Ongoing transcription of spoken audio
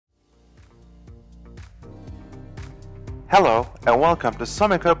Hello and welcome to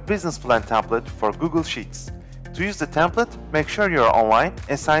Someka Business Plan template for Google Sheets. To use the template, make sure you are online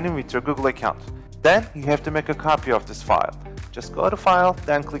and sign in with your Google account. Then you have to make a copy of this file. Just go to File,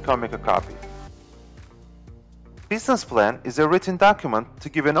 then click on Make a Copy. Business Plan is a written document to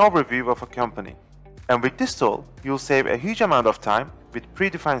give an overview of a company. And with this tool, you'll save a huge amount of time with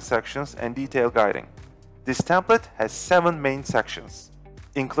predefined sections and detailed guiding. This template has 7 main sections,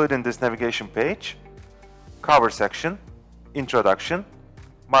 including this navigation page, cover section, introduction,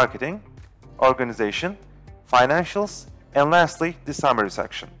 marketing, organization, financials, and lastly, the summary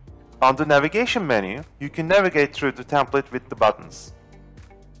section. On the navigation menu, you can navigate through the template with the buttons.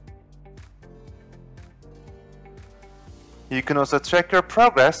 You can also track your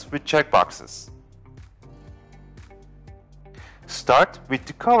progress with checkboxes. Start with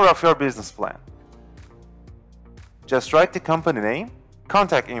the cover of your business plan. Just write the company name,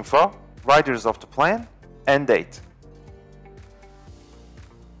 contact info, writers of the plan, and date.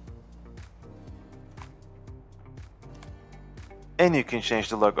 And you can change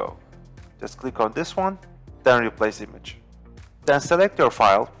the logo. Just click on this one, then replace image. Then select your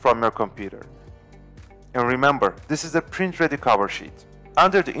file from your computer. And remember, this is a print-ready cover sheet.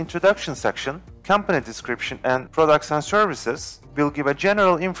 Under the introduction section, company description and products and services will give a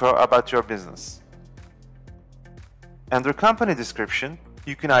general info about your business. Under company description,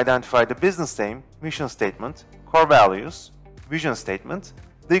 you can identify the business name, mission statement, core values, vision statement,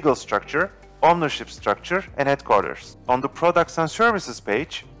 legal structure, ownership structure, and headquarters. On the products and services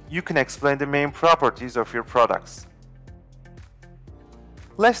page, you can explain the main properties of your products.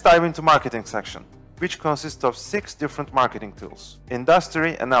 Let's dive into marketing section, which consists of 6 different marketing tools.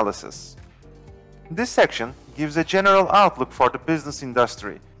 Industry analysis. This section gives a general outlook for the business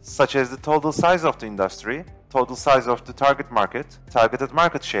industry, such as the total size of the industry, total size of the target market, targeted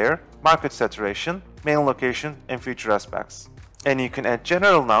market share, market saturation, main location, and future aspects. And you can add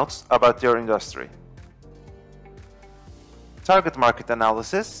general notes about your industry. Target market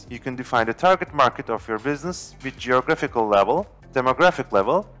analysis. You can define the target market of your business with geographical level, demographic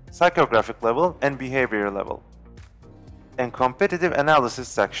level, psychographic level, and behavior level. And competitive analysis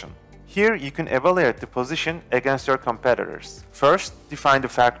section. Here you can evaluate the position against your competitors. First, define the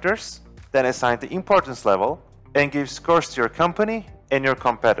factors, then assign the importance level, and give scores to your company and your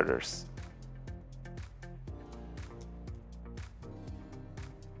competitors.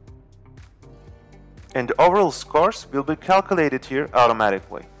 And the overall scores will be calculated here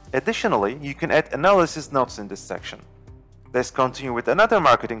automatically. Additionally, you can add analysis notes in this section. Let's continue with another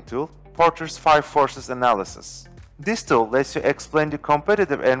marketing tool, Porter's 5 Forces Analysis. This tool lets you explain the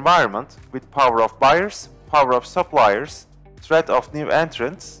competitive environment with power of buyers, power of suppliers, threat of new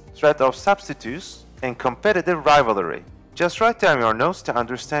entrants, threat of substitutes, and competitive rivalry. Just write down your notes to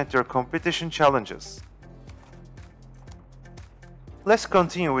understand your competition challenges. Let's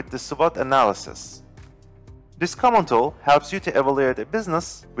continue with the SWOT analysis. This common tool helps you to evaluate a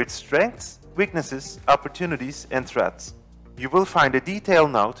business with strengths, weaknesses, opportunities, and threats. You will find a detailed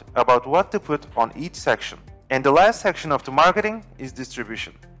note about what to put on each section. And the last section of the marketing is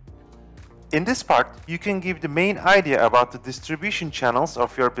distribution. In this part, you can give the main idea about the distribution channels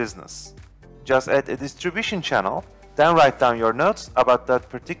of your business. Just add a distribution channel, then write down your notes about that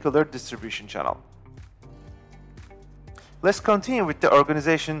particular distribution channel. Let's continue with the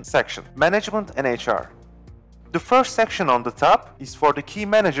organization section, management and HR. The first section on the top is for the key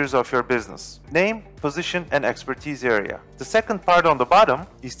managers of your business, name, position, and expertise area. The second part on the bottom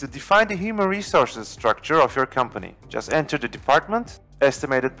is to define the human resources structure of your company. Just enter the department,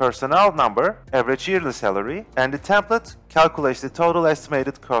 estimated personnel number, average yearly salary, and the template calculates the total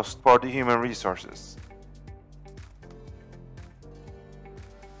estimated cost for the human resources.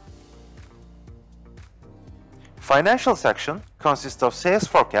 Financial section consists of sales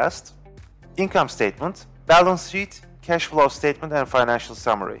forecast, income statement, balance sheet, cash flow statement, and financial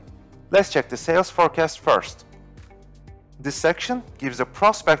summary. Let's check the sales forecast first. This section gives a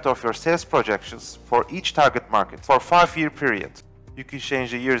prospect of your sales projections for each target market for a 5-year period. You can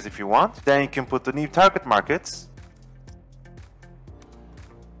change the years if you want. Then you can put the new target markets.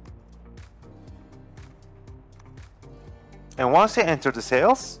 And once you enter the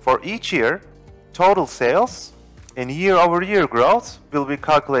sales, for each year, total sales and year-over-year growth will be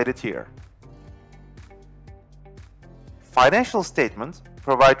calculated here. Financial statements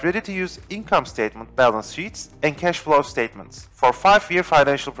provide ready-to-use income statement balance sheets and cash flow statements for 5-year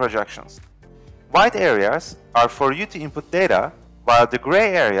financial projections. White areas are for you to input data, while the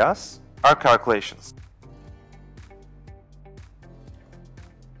gray areas are calculations.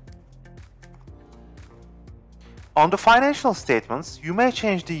 On the financial statements, you may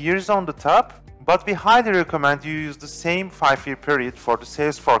change the years on the top, But we highly recommend you use the same 5-year period for the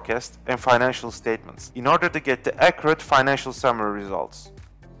sales forecast and financial statements in order to get the accurate financial summary results.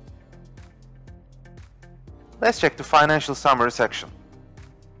 Let's check the financial summary section.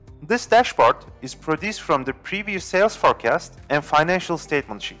 This dashboard is produced from the previous sales forecast and financial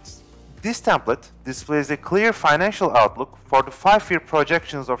statement sheets. This template displays a clear financial outlook for the 5-year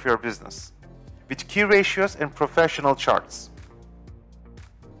projections of your business, with key ratios and professional charts,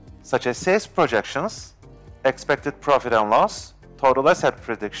 such as sales projections, expected profit and loss, total asset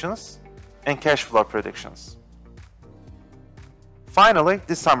predictions, and cash flow predictions. Finally,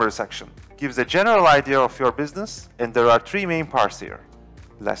 the summary section gives a general idea of your business, and there are 3 main parts here.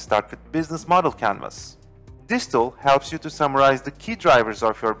 Let's start with Business Model Canvas. This tool helps you to summarize the key drivers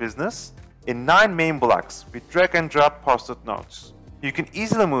of your business in 9 main blocks with drag and drop post-it notes. You can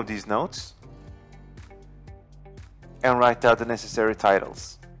easily move these notes and write down the necessary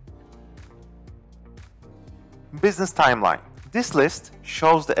titles. Business Timeline. This list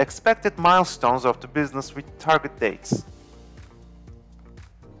shows the expected milestones of the business with target dates.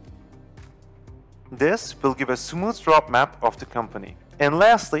 This will give a smooth roadmap of the company. And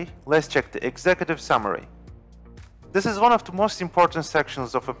lastly, let's check the Executive Summary. This is one of the most important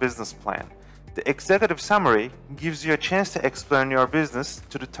sections of a business plan. The Executive Summary gives you a chance to explain your business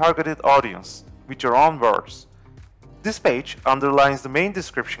to the targeted audience with your own words. This page underlines the main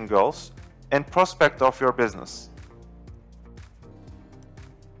description goals and prospect of your business.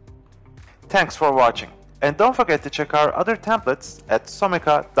 Thanks for watching, and don't forget to check our other templates at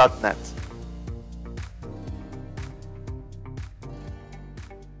someka.net.